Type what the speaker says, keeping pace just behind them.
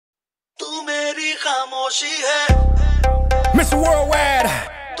खामोशी है Mr. Worldwide,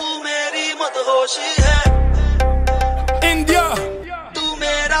 तू मेरी मदहोशी है India, तू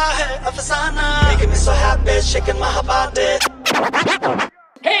मेरा है अफसाना Making me so happy, shaking my body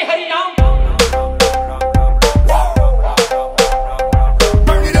Hey Hariram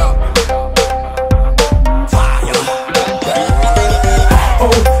burn it up, fire.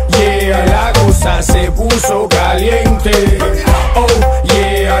 Oh yeah, la cosa se puso caliente. Oh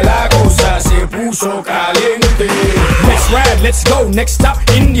yeah, la cosa se puso caliente. Let's ride, let's go, next stop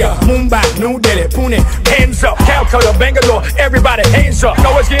India, Mumbai, New Delhi, Pune. Hands up, Calcutta, Bangalore, everybody hands up.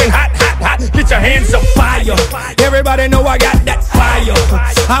 Know it's getting hot, hot, hot, get your hands up. Fire, everybody know I got that fire.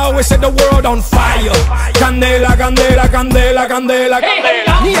 I always set the world on fire. Candela, candela, candela, candela,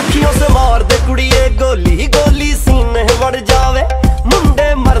 candela. नी अखियों से मार दे कुड़िए गोली गोली सीने बढ़ जावे मुंडे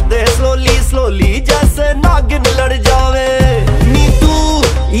मरदे slowly slowly जैसे नागिन लड़ जावे नी तू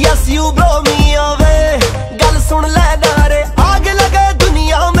यस यू ब्रो मी आवे गल सुन ले नारे आग लगे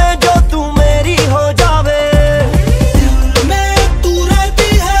दुनिया में जो तू मेरी हो जावे दिल में तू रहती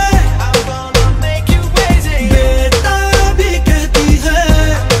है I'm gonna make you crazy बेटा भी कहती है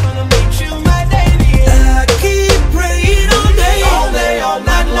I'm gonna make you my baby I keep praying all day all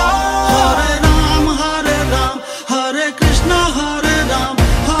night long Hare Ram Hare Krishna Hare Ram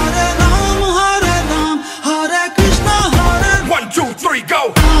Hare Ram Hare Krishna Hare 1, 2, 3, go.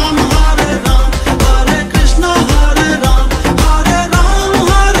 Ram Hare Ram Hare Krishna Hare Ram Hare Ram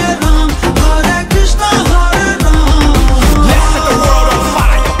Hare Krishna Hare Ram Let's set the world on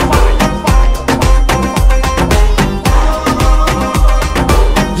fire.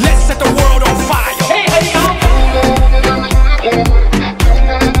 Let's set the world on fire. Hey Hariram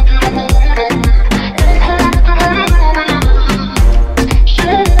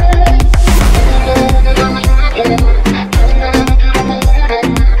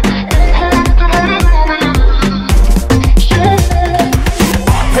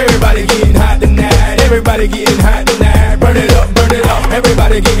Everybody getting hot tonight. Everybody getting hot tonight. Burn it up, burn it up.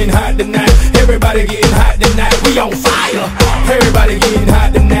 Everybody getting hot tonight. Everybody getting hot tonight. We on fire. Everybody getting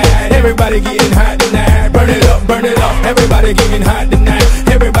hot tonight. Everybody getting hot tonight. Burn it up, burn it up. Everybody getting hot tonight.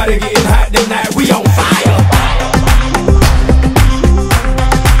 Everybody getting hot tonight. We on fire.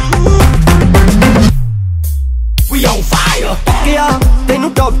 We on fire. किया तेनू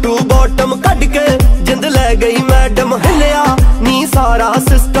top to bottom cut के जिंद ले गई madam हिलिया नी सारा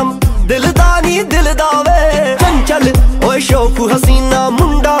system दिलदा नी दिलदा वे चंचल ओए शौक हसीना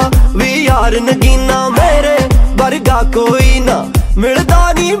मुंडा we यार नगीना मेरे वर्गा कोई ना मिलदा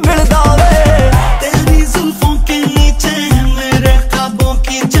नी मिलदा वे तेरी जुल्फों